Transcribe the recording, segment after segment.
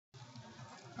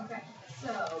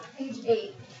So, page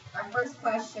 8, our first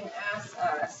question asks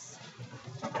us,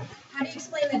 how do you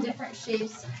explain the different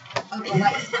shapes of the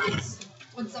light spots?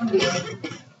 Would somebody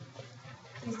like?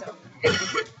 Please don't.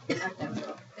 Let them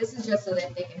go. This is just so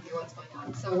that they can hear what's going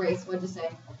on. So, Race, what'd you say?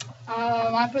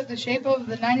 I put the shape of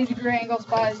the 90-degree angle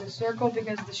spot as a circle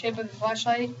because of the shape of the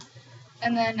flashlight.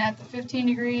 And then at the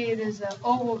 15-degree, it is an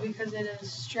oval because it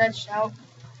is stretched out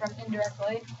from indirect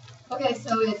light. Okay,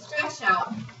 so it's stretched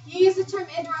out. You use the term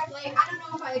indirect light. I don't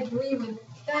know if I agree with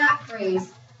that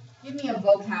phrase. Give me a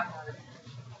vocab word.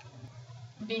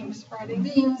 Beam spreading.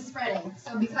 Beam spreading.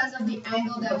 So because of the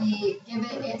angle that we give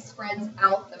it, it spreads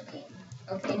out the beam.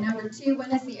 Okay, number 2,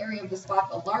 when is the area of the spot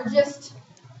the largest?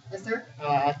 Yes, sir?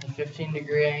 At the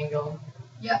 15-degree angle.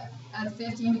 Yep, at the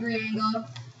 15-degree angle.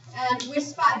 And which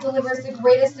spot delivers the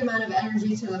greatest amount of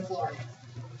energy to the floor?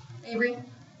 Avery?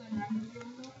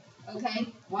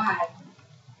 Okay, why?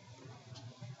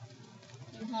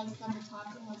 Because the top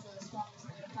has the strongest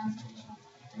light concentration.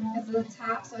 It's the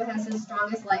top, so it has the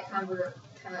strongest light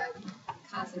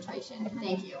concentration.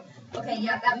 Thank you. Okay,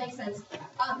 yeah, that makes sense.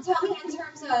 Tell me in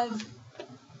terms of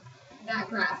that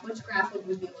graph, which graph would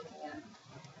we be looking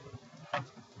at?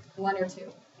 1 or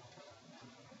 2?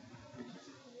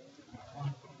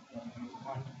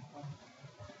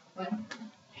 One?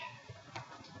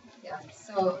 Yeah,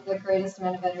 so the greatest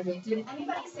amount of energy. Did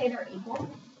anybody say they're equal?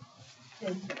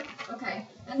 Okay,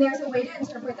 and there's a way to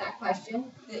interpret that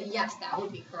question that yes, that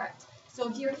would be correct. So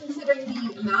if you're considering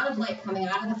the amount of light coming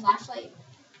out of the flashlight,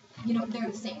 you know, they're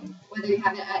the same, whether you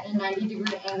have it at a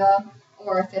 90-degree angle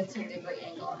or a 15-degree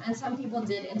angle. And some people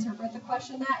did interpret the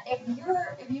question that if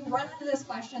you run into this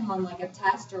question on like a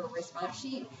test or a response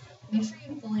sheet, make sure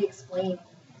you fully explain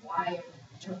why you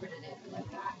interpreted it like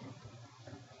that.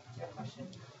 Do you have a question?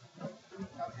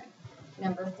 Okay.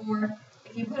 Number 4,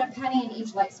 if you put a penny in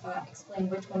each light spot, explain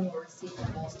which one will receive the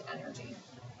most energy.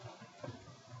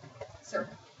 Sir?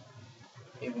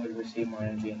 It would receive more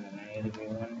energy in the 90-degree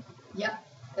one. Yep,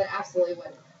 it absolutely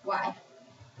would. Why?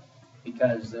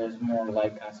 Because there's more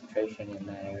light concentration in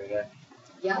that area.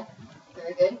 Yep,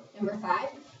 very good. Number 5,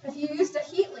 if you used a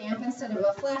heat lamp instead of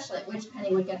a flashlight, which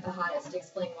penny would get the hottest?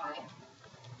 Explain why.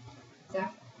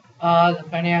 Zach? The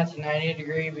penny has a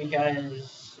 90-degree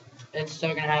because it's still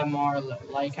going to have more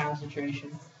light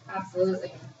concentration.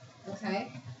 Absolutely.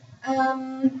 Okay.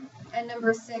 And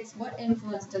number 6, what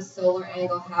influence does solar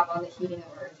angle have on the heating of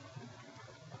Earth?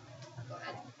 Go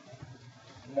ahead.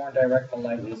 The more direct the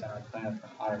light is on our planet, the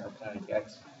hotter our planet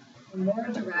gets. More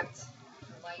direct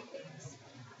light is.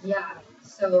 Yeah,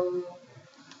 so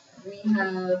we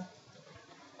have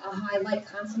a high light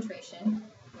concentration,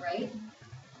 right?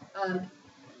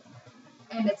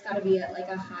 And it's got to be at like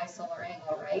a high solar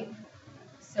angle, right?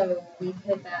 So we've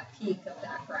hit that peak of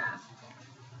that graph,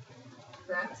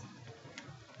 correct?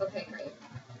 Okay, great.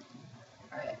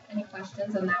 All right, any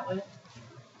questions on that one?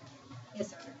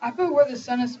 Yes, sir. I put where the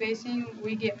sun is facing,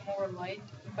 we get more light,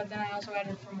 but then I also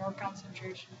added for more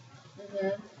concentration.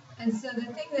 And so the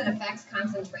thing that affects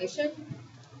concentration,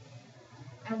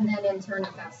 and then in turn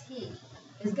affects heat,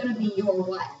 is going to be your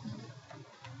what?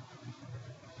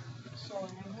 Solar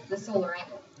angle. The solar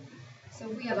angle.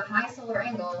 So if we have a high solar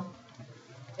angle,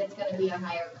 it's going to be a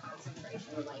higher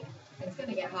concentration of light. It's going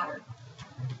to get hotter.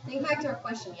 Think back to our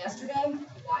question yesterday.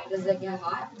 Why does it get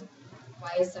hot?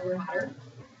 Why is summer hotter?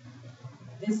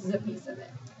 This is a piece of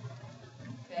it.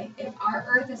 Okay, if our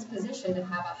Earth is positioned to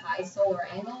have a high solar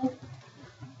angle,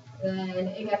 then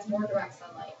it gets more direct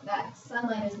sunlight. That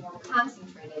sunlight is more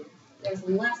concentrated. There's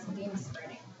less beam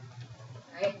spreading.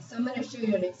 Alright, so I'm going to show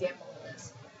you an example of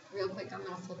this. Real quick, I'm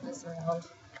going to flip this around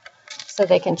so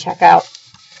they can check out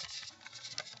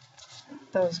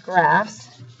those graphs.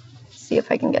 See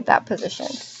if I can get that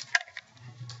positioned.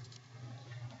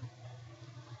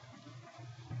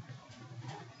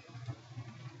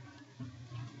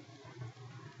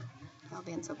 Y'all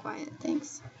being so quiet,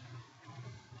 thanks.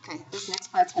 Okay, this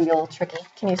next part's going to be a little tricky.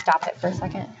 Can you stop it for a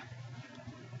second?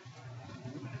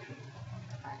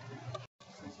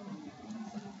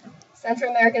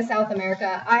 Central America, South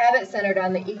America. I have it centered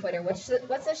on the equator. What's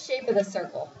the shape of the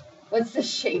circle? What's the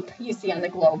shape you see on the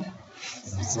globe?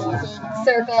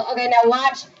 Circle. Okay, now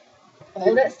watch.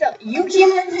 Hold it still.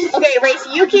 Okay, Race,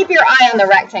 you keep your eye on the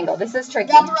rectangle. This is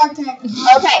tricky. Got the rectangle.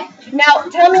 Okay, now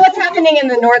tell me what's happening in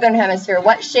the northern hemisphere.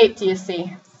 What shape do you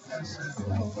see?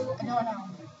 No.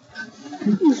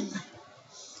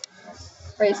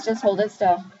 Race, just hold it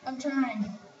still. I'm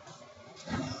trying.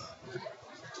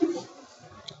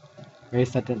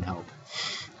 Race, that didn't help.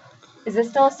 Is this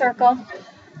still a circle?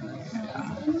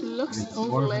 It looks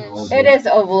ovalish. It is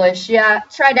ovalish, yeah.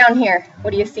 Try down here.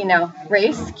 What do you see now?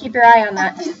 Race, keep your eye on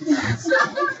that.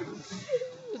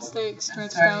 Stay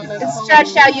stretched out. Like It's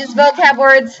stretched out. Use vocab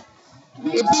words.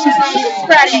 It's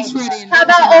Spreading. How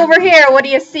about over here? What do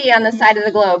you see on the side of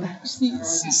the globe?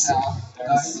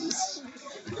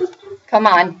 Come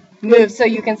on, move so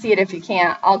you can see it if you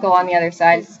can't. I'll go on the other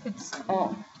side.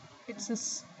 Oh. It's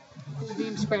this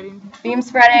beam spreading. Beam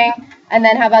spreading. And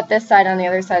then how about this side on the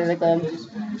other side of the globe?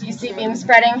 Do you see beam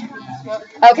spreading?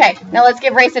 Okay, now let's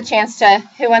give Race a chance to,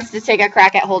 who wants to take a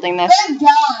crack at holding this? Thank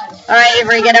God. All right,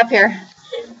 Avery, get up here.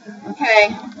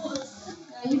 Okay.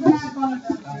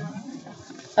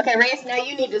 Okay, Race, now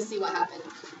you need to see what happened.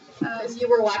 Because you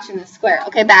were watching the square.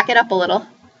 Okay, back it up a little.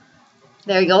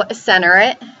 There you go. Center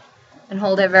it. And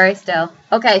hold it very still.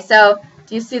 Okay, so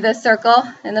do you see the circle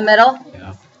in the middle?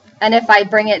 Yeah. And if I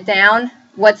bring it down,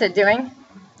 what's it doing?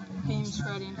 Beam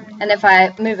spreading. And if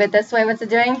I move it this way, what's it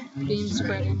doing? Beam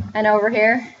spreading. And over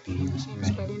here? Beam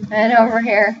spreading. And over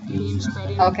here? Beam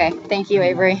spreading. Okay, thank you,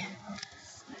 Avery.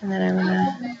 And then I'm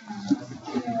gonna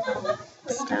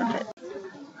stop it.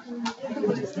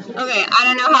 Okay, I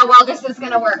don't know how well this is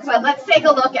gonna work, but let's take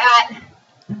a look at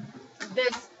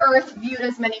this Earth viewed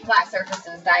as many flat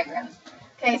surfaces diagram.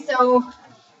 Okay, so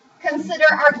consider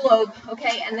our globe,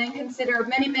 okay, and then consider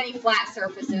many, many flat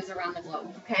surfaces around the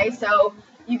globe, okay? So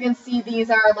you can see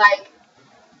these are like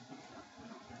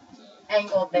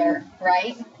angled there,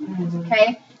 right?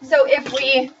 Okay, so if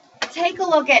we take a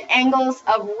look at angles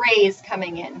of rays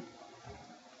coming in,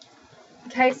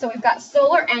 okay, so we've got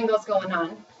solar angles going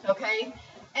on, okay,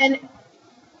 and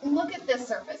look at this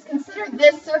surface. Consider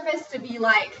this surface to be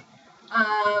like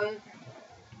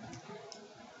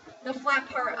the flat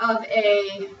part of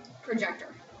a projector.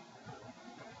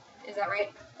 Is that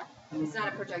right? It's not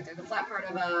a projector. The flat part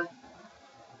of a,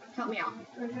 help me out.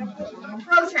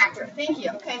 Protractor. Thank you.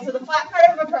 Okay, so the flat part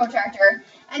of a protractor,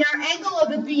 and our angle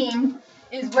of the beam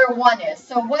is where 1 is.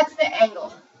 So what's the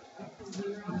angle?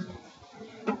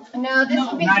 No, this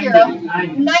would be 0.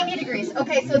 90 degrees.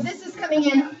 Okay, so this is coming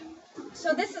in.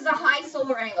 So this is a high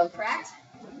solar angle, correct?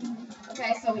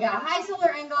 Okay, so we got a high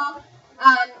solar angle.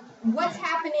 What's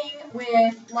happening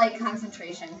with light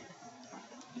concentration?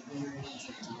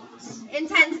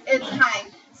 Intense is high.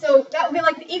 So that would be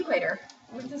like the equator,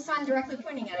 with the sun directly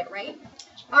pointing at it, right?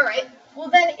 All right. Well,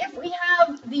 then if we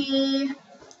have the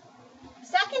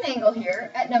second angle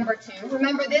here at number 2,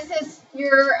 remember this is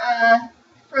your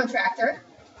protractor,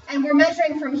 and we're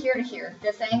measuring from here to here,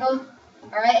 this angle.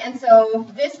 All right, and so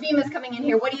this beam is coming in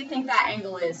here. What do you think that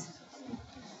angle is?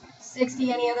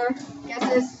 60, any other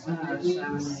guesses?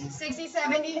 60,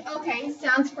 70? Okay,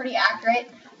 sounds pretty accurate.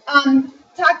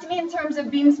 Talk to me in terms of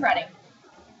beam spreading.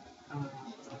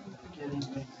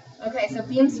 Okay, so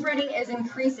beam spreading is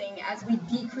increasing as we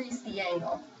decrease the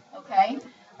angle. Okay,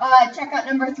 check out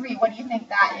number 3. What do you think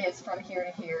that is from here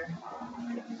to here?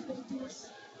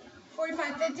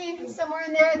 45, 50, somewhere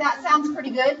in there. That sounds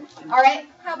pretty good. All right,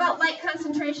 how about light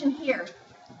concentration here?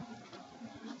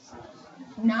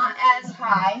 Not as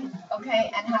high.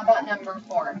 Okay, and how about number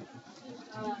 4?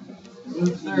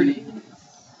 30.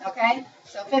 Okay,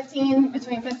 so 15,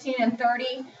 between 15 and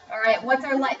 30. All right, what's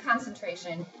our light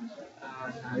concentration?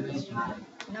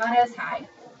 Not as high.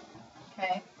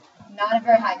 Okay, not a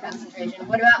very high concentration.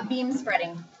 What about beam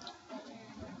spreading?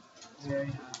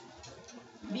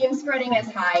 Beam spreading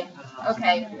is high.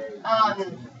 Okay,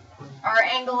 our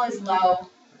angle is low,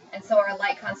 and so our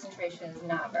light concentration is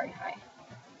not very high.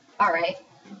 All right,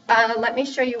 let me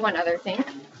show you one other thing.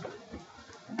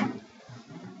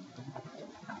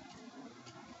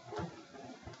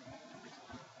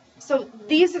 So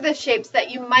these are the shapes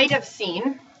that you might have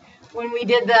seen when we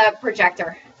did the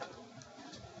projector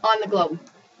on the globe.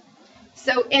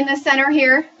 So in the center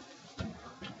here,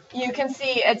 you can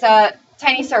see it's a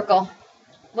tiny circle,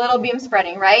 little beam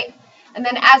spreading, right? And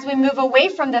then as we move away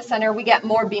from the center, we get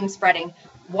more beam spreading.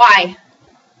 Why?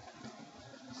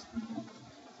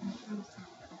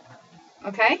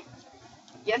 Okay?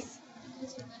 Yes?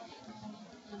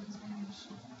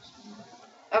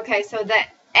 Okay, so the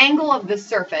angle of the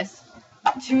surface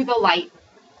to the light,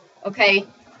 okay?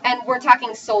 And we're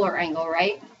talking solar angle,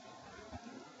 right?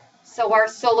 So our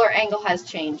solar angle has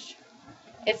changed.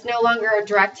 It's no longer a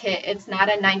direct hit. It's not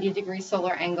a 90-degree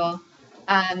solar angle.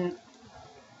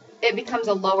 It becomes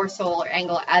a lower solar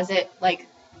angle as it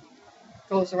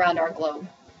goes around our globe.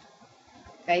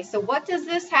 Okay, so what does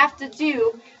this have to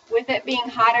do with it being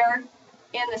hotter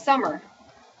in the summer?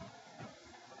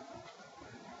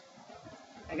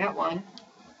 I got 1,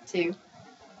 2,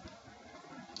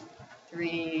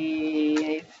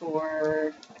 3,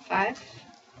 4, 5,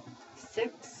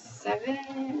 6,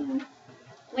 7.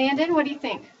 Landon, what do you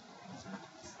think?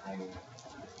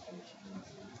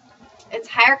 It's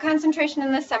higher concentration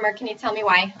in the summer. Can you tell me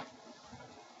why?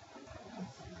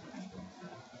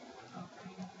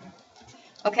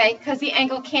 okay? Because the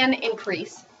angle can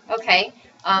increase, okay?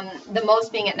 The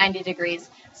most being at 90 degrees.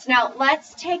 So now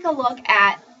let's take a look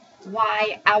at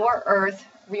why our Earth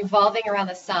revolving around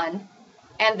the sun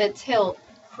and the tilt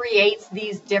creates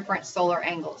these different solar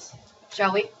angles,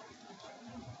 shall we?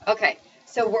 Okay,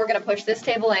 so we're gonna push this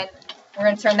table in, we're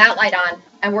gonna turn that light on,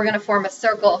 and we're gonna form a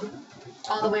circle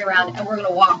all the way around, and we're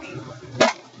gonna walk.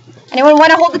 Anyone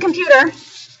wanna hold the computer?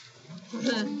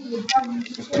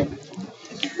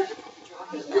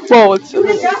 Whoa, it's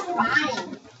Just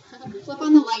fine. Flip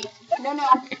on the light. No,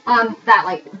 that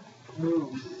light.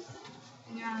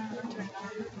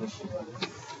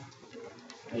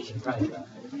 I should probably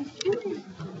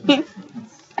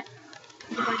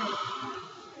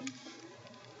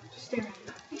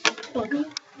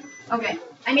Okay,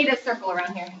 I need a circle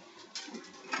around here.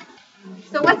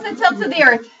 So what's the tilt of the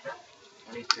Earth?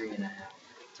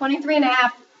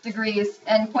 23.5 degrees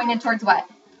and pointed towards what?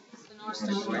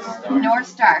 North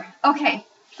Star. Okay,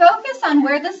 focus on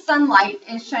where the sunlight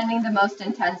is shining the most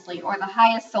intensely or the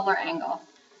highest solar angle.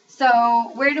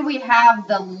 So where do we have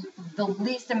the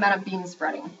least amount of beam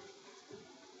spreading?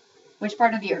 Which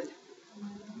part of the Earth?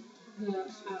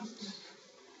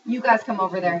 You guys come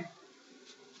over there.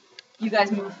 You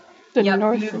guys move. the Yep,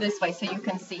 north, move this way so you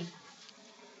can see.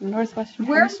 northwestern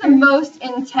Where's the hemisphere, most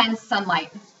intense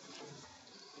sunlight?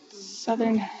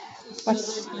 southern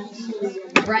west.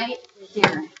 Right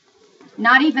here.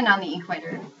 Not even on the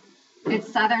equator.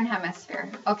 It's southern hemisphere,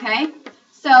 okay?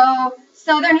 So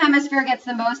southern hemisphere gets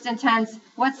the most intense.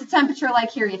 What's the temperature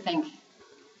like here, you think?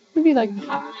 Maybe like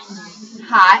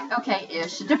Hot, okay,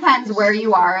 ish. It depends where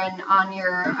you are and on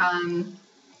your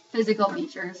physical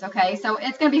features, okay? So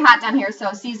it's going to be hot down here.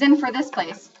 So season for this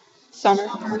place. summer,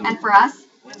 And for us,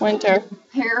 winter,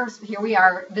 here we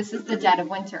are. This is the dead of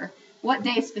winter. What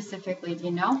day specifically, do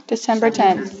you know? December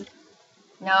 10th.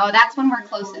 No, that's when we're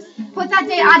closest. Put that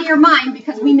day out of your mind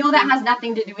because we know that has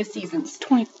nothing to do with seasons,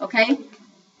 20th. okay?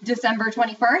 December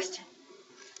 21st.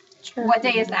 Sure. What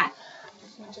day is that?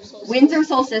 Winter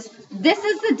solstice. This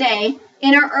is the day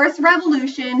in our Earth's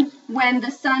revolution when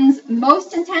the sun's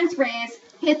most intense rays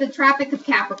hit the Tropic of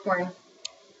Capricorn,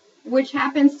 which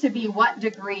happens to be what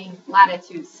degree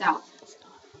latitude south?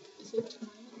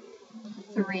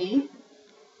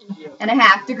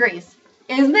 3.5 degrees.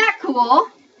 Isn't that cool?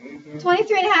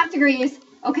 23.5 degrees,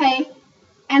 okay?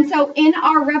 And so in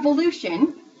our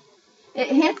revolution, it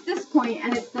hits this point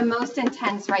and it's the most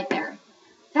intense right there.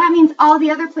 That means all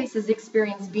the other places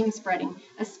experience beam spreading,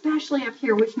 especially up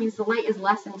here, which means the light is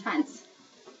less intense.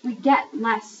 We get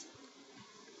less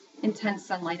intense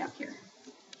sunlight up here.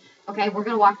 Okay, we're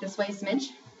gonna walk this way, smidge.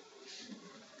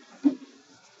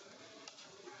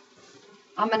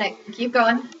 I'm gonna keep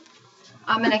going.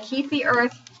 I'm gonna keep the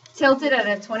Earth tilted at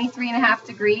a 23.5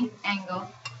 degree angle,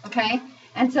 okay?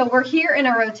 And so we're here in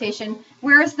a rotation.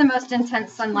 Where is the most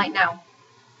intense sunlight now?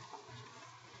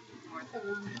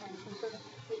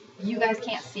 You guys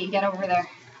can't see. Get over there.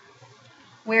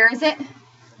 Where is it?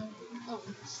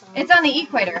 It's on the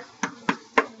equator.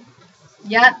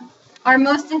 Yep. Our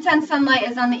most intense sunlight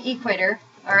is on the equator,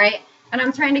 all right? And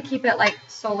I'm trying to keep it like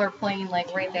solar plane,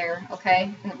 like right there,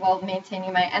 okay? And while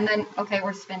maintaining my, and then, okay,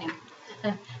 we're spinning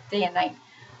day and night.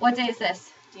 What day is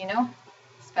this? Do you know?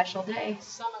 Special day.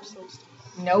 Summer solstice.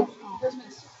 Nope.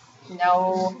 Christmas.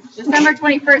 No. December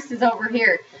 21st is over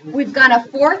here. We've gone a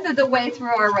fourth of the way through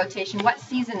our rotation. What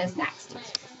season is next?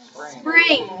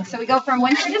 Spring. So we go from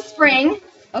winter to spring,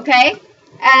 okay?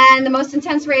 And the most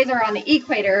intense rays are on the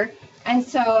equator. And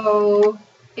so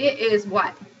it is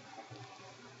what?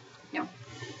 No.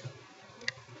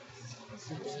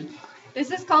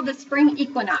 This is called the spring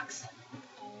equinox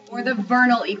or the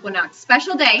vernal equinox.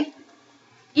 Special day.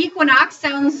 Equinox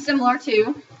sounds similar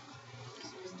to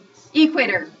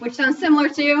equator, which sounds similar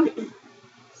to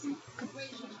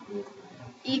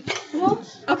equal.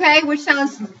 Okay, which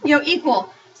sounds,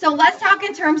 equal. So let's talk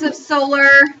in terms of solar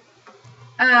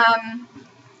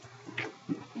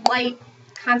light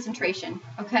concentration,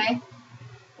 okay?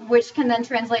 Which can then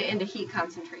translate into heat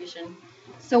concentration.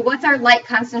 So what's our light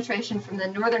concentration from the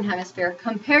northern hemisphere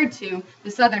compared to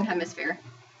the southern hemisphere?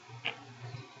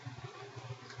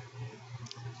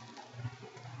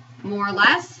 More or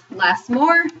less,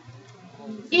 more,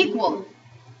 equal.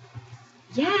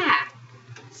 Yeah.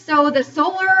 So the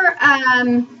solar,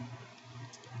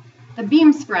 the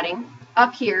beam spreading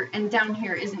up here and down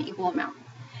here is an equal amount.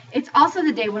 It's also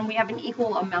the day when we have an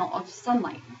equal amount of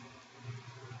sunlight.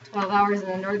 12 hours in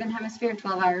the northern hemisphere,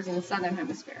 12 hours in the southern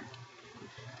hemisphere.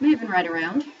 Moving right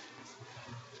around.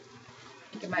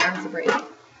 Give my arms a break.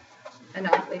 And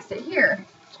I'll place it here.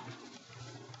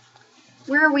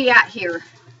 Where are we at here?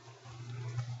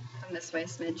 Come this way,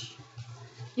 smidge.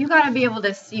 You got to be able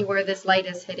to see where this light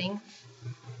is hitting.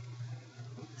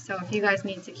 So if you guys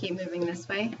need to keep moving this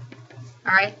way.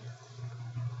 All right.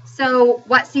 So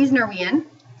what season are we in?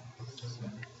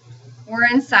 We're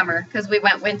in summer because we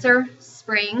went winter,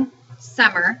 spring,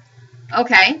 summer.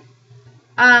 Okay.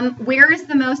 Where is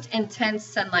the most intense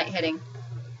sunlight hitting?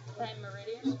 Prime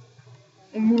meridian.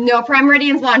 No, prime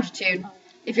meridian's longitude.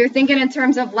 If you're thinking in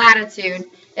terms of latitude,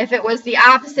 if it was the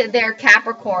opposite there,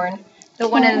 Capricorn, the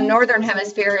one in the northern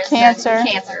hemisphere is Cancer.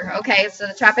 Cancer. Okay, so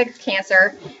the Tropic of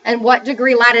Cancer. And what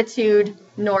degree latitude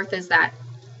north is that?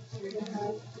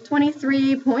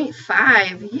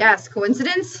 23.5. Yes,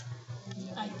 coincidence?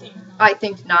 I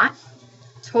think not.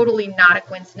 Totally not a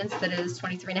coincidence that it is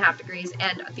 23.5 degrees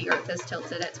and the Earth is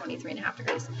tilted at 23.5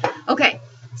 degrees. Okay,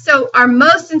 so our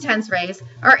most intense rays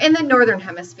are in the northern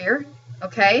hemisphere.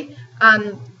 Okay,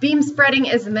 beam spreading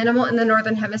is minimal in the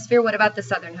northern hemisphere. What about the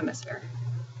southern hemisphere?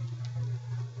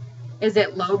 Is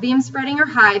it low beam spreading or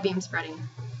high beam spreading?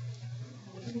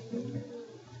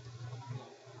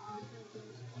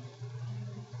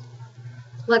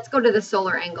 Let's go to the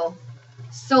solar angle.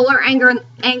 Solar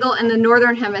angle in the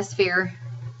northern hemisphere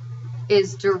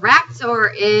is direct or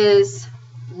is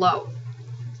low?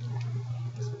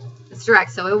 It's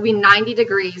direct, so it would be 90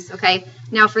 degrees, okay?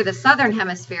 Now for the southern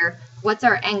hemisphere, what's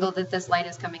our angle that this light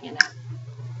is coming in at?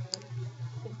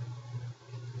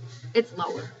 It's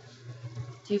lower.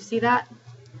 Do you see that?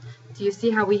 Do you see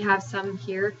how we have some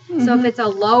here? So if it's a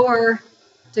lower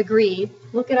degree,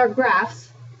 look at our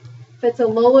graphs. If it's a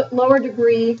lower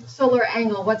degree solar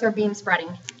angle, what's our beam spreading?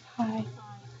 High.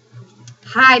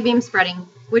 High beam spreading,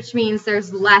 which means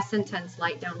there's less intense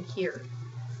light down here.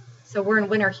 So we're in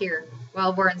winter here,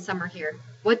 while we're in summer here.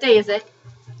 What day is it?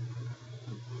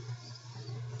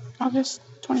 August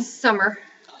 20th. Summer.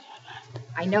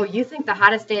 I know you think the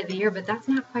hottest day of the year, but that's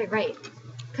not quite right.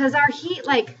 Because our heat,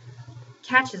 like,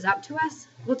 catches up to us.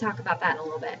 We'll talk about that in a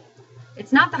little bit.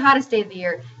 It's not the hottest day of the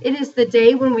year. It is the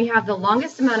day when we have the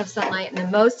longest amount of sunlight and the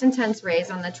most intense rays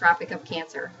on the Tropic of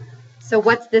Cancer. So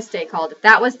what's this day called? If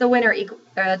that was the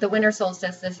winter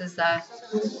solstice, this is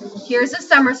here's the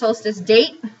summer solstice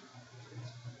date.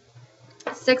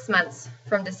 6 months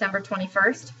from December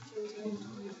 21st.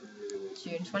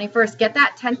 June 21st. Get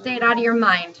that 10th date out of your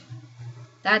mind.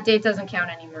 That date doesn't count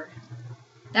anymore.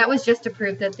 That was just to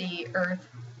prove that the Earth,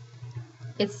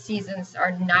 its seasons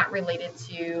are not related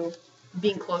to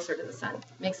being closer to the sun.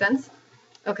 Make sense?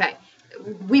 Okay.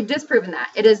 We've disproven that.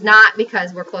 It is not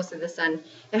because we're closer to the sun.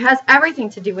 It has everything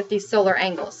to do with these solar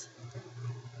angles.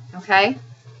 Okay?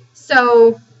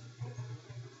 So,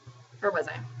 where was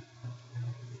I?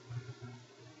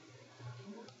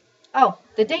 Oh,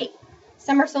 the date.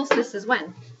 Summer solstice is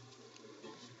when?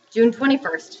 June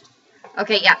 21st.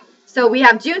 Okay, yeah. So we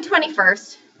have June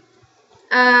 21st.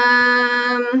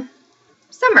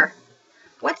 Summer.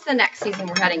 What's the next season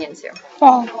we're heading into?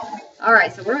 Fall. All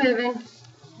right, so we're moving.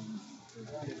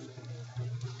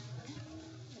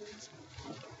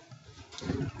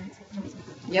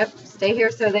 Yep, stay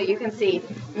here so that you can see.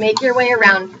 Make your way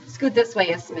around. Scoot this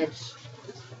way a smidge.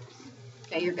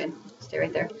 Okay, you're good. Stay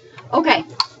right there. Okay,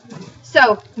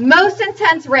 so most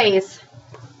intense rays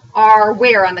are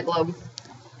where on the globe?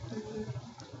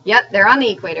 Yep, they're on the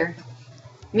equator.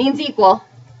 Means equal.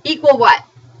 Equal what?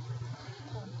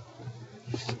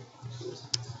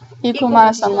 Equal amount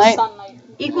of sunlight.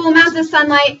 Equal amounts of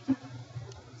sunlight.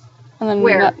 And then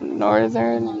Where?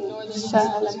 northern,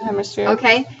 southern hemisphere.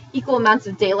 Okay, equal amounts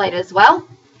of daylight as well.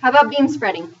 How about beam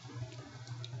spreading?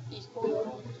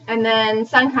 And then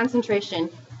sun concentration?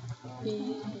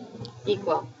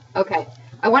 Equal. Okay,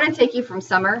 I want to take you from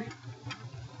summer,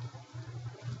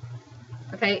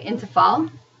 okay, into fall.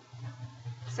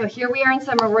 So here we are in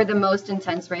summer where the most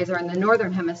intense rays are in the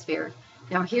northern hemisphere.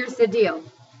 Now here's the deal.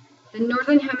 The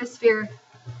northern hemisphere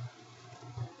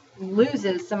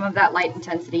loses some of that light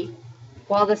intensity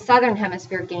while the southern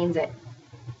hemisphere gains it.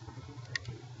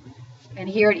 And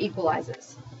here it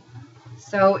equalizes.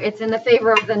 So it's in the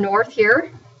favor of the north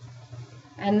here.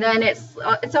 And then it's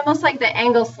almost like the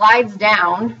angle slides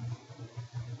down.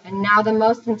 And now the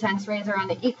most intense rays are on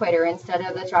the equator instead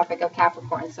of the Tropic of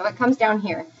Capricorn. So it comes down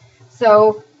here.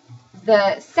 So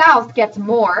the south gets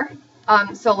more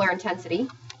solar intensity.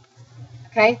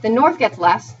 Okay, the north gets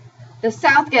less. The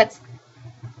south gets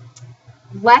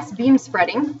less beam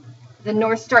spreading. The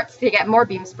north starts to get more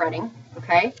beam spreading.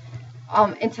 Okay,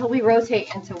 until we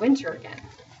rotate into winter again.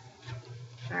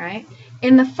 All right.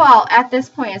 In the fall, at this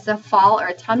point, it's a fall or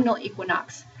autumnal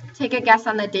equinox. Take a guess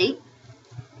on the date.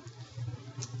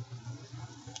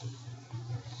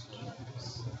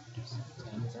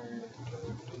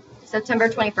 September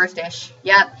 21st-ish.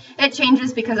 Yep. It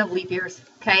changes because of leap years.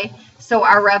 Okay. So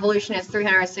our revolution is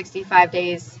 365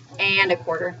 days and a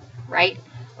quarter, right?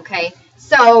 Okay.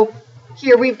 So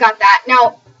here we've got that.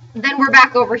 Now, then we're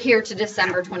back over here to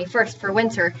December 21st for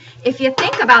winter. If you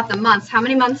think about the months, how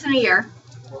many months in a year?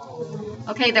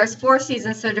 Okay, there's 4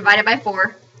 seasons, so divided by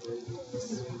 4.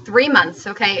 3 months,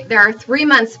 okay? There are 3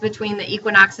 months between the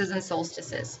equinoxes and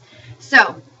solstices.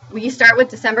 So we start with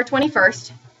December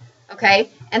 21st, okay?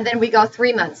 And then we go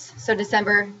 3 months. So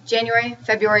December, January,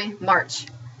 February, March.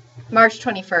 March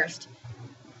 21st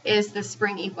is the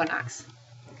spring equinox.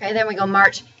 Okay, then we go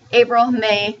March, April,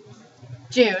 May,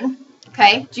 June.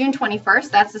 Okay, June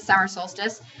 21st, that's the summer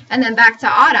solstice. And then back to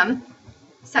autumn,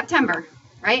 September,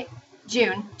 right?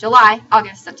 June, July,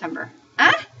 August, September.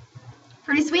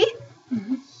 Pretty sweet?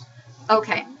 Mm-hmm.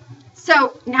 Okay,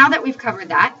 so now that we've covered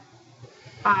that,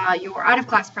 you're out of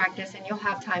class practice and you'll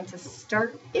have time to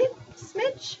start it,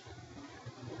 smidge.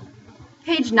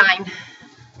 Page 9.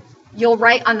 You'll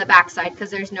write on the back side because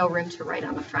there's no room to write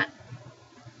on the front.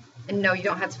 And no, you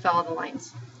don't have to fill all the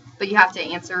lines, but you have to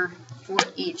answer for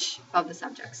each of the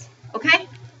subjects. Okay?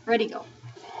 Ready, go.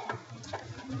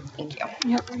 Thank you.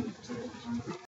 Yep.